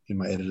little bit in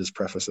my editor's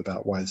preface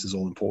about why this is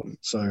all important.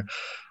 So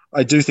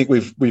I do think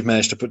we've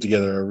managed to put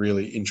together a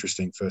really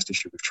interesting first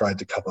issue. We've tried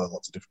to cover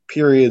lots of different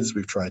periods.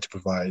 We've tried to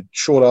provide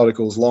short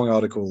articles, long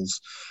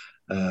articles,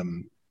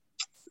 all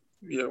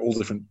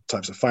different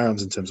types of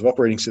firearms in terms of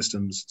operating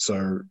systems.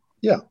 So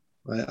yeah,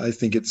 I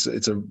think it's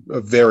a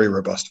very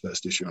robust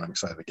first issue, and I'm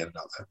excited to get it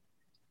out there.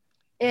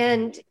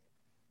 And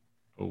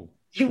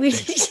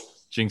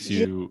Jinx,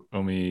 you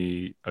owe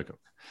me a Coke.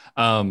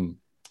 I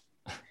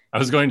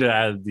was going to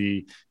add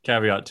the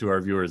caveat to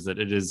our viewers that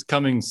it is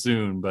coming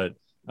soon, but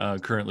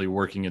currently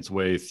working its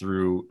way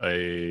through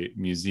a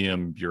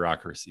museum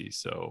bureaucracy.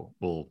 So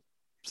we'll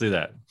see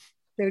that.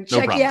 So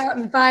check you out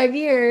in 5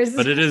 years.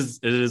 But it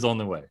is on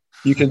the way.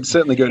 You can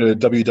certainly go to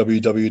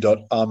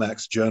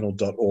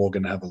www.armaxjournal.org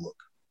and have a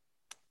look.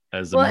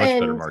 As a much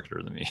better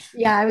marketer than me.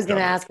 Yeah, I was going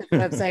to ask what the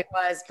website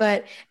was,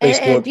 but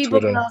and people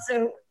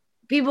Twitter.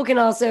 People can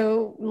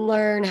also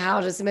learn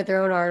how to submit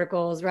their own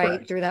articles,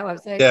 right, through that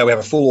website. Yeah, we have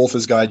a full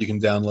author's guide you can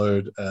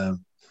download,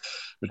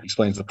 which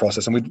explains the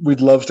process. And we'd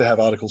love to have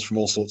articles from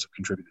all sorts of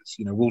contributors.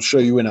 We'll show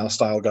you in our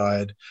style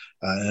guide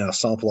and our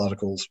sample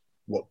articles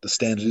what the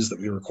standard is that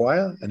we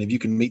require. And if you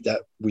can meet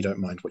that, we don't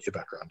mind what your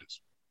background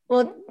is.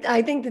 Well,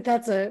 I think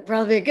that's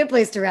probably a good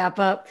place to wrap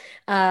up.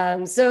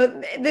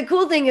 So the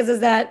cool thing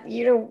is that,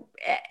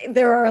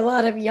 there are a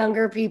lot of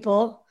younger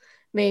people.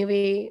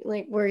 Maybe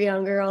like we're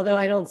younger, although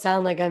I don't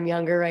sound like I'm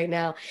younger right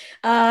now.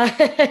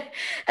 And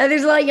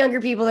there's a lot of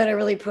younger people that are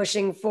really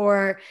pushing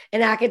for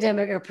an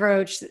academic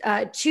approach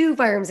to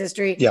firearms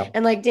history. Yeah.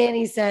 And like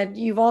Danny said,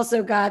 you've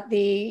also got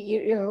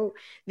the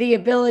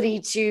ability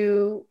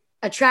to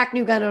attract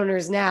new gun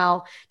owners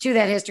now to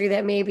that history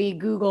that maybe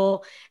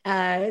Google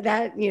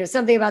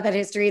something about that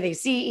history. They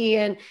see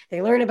Ian,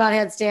 they learn about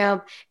head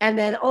stamp, and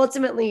then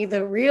ultimately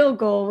the real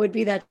goal would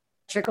be that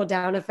trickle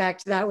down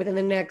effect that within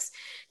the next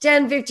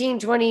 10, 15,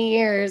 20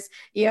 years,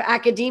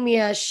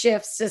 academia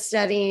shifts to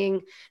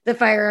studying the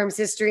firearms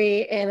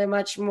history in a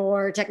much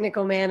more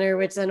technical manner,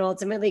 which then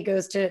ultimately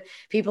goes to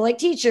people like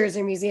teachers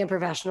and museum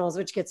professionals,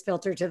 which gets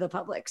filtered to the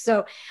public.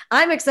 So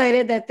I'm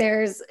excited that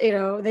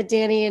that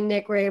Danny and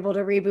Nick were able to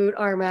reboot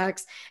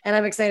Armax, and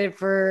I'm excited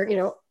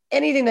for,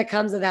 anything that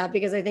comes of that,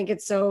 because I think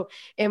it's so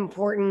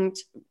important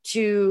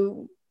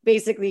to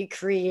basically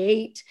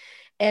create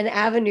an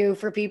avenue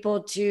for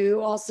people to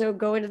also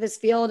go into this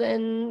field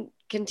and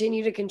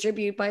continue to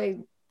contribute by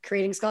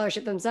creating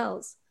scholarship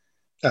themselves.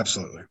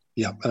 Absolutely.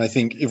 Yeah. And I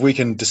think if we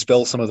can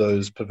dispel some of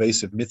those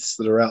pervasive myths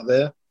that are out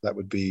there, that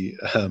would be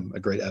a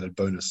great added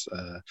bonus.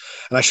 And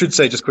I should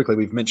say just quickly,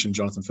 we've mentioned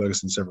Jonathan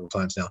Ferguson several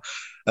times now.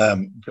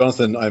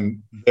 Jonathan,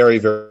 I'm very,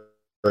 very,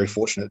 very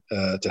fortunate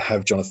to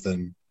have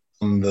Jonathan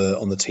on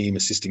the team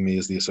assisting me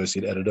as the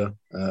associate editor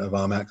of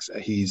Armax.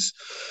 He's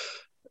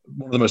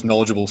one of the most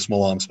knowledgeable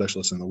small arms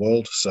specialists in the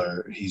world.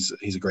 So he's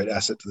a great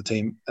asset to the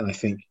team. And I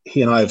think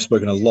he and I have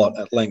spoken a lot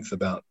at length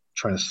about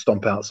trying to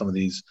stomp out some of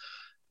these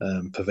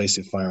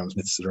pervasive firearms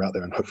myths that are out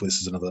there. And hopefully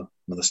this is another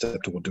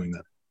step toward doing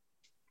that.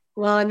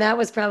 Well, and that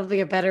was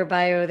probably a better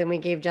bio than we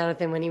gave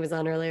Jonathan when he was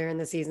on earlier in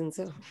the season.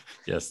 So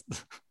yes,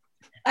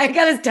 I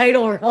got his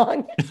title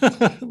wrong.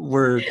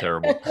 We're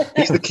terrible.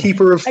 He's the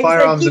keeper of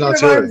firearms and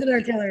artillery.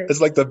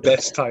 It's like the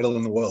best title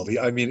in the world.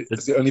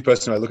 It's the only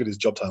person I look at his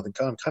job title and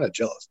think, I'm kind of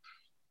jealous.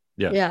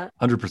 Yeah.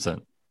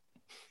 100%.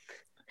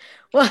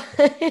 Well,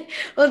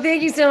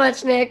 thank you so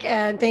much, Nick.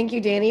 And thank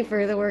you, Danny,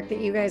 for the work that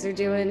you guys are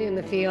doing in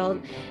the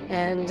field.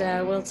 And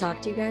we'll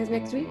talk to you guys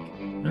next week.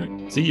 All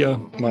right. See ya.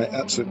 My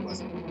absolute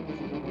pleasure.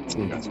 See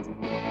you guys.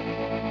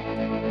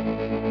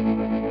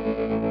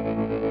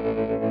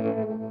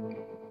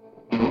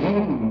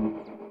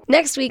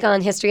 Next week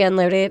on History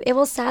Unloaded, it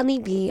will sadly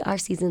be our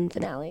season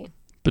finale.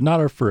 But not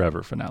our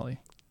forever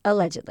finale.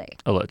 Allegedly.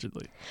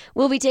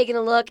 We'll be taking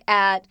a look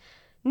at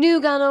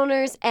new gun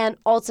owners and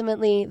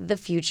ultimately the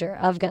future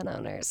of gun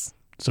owners.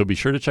 So be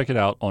sure to check it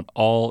out on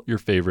all your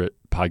favorite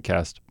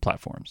podcast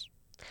platforms.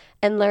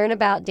 And learn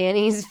about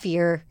Danny's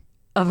fear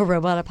of a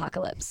robot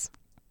apocalypse.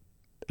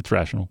 It's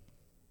rational.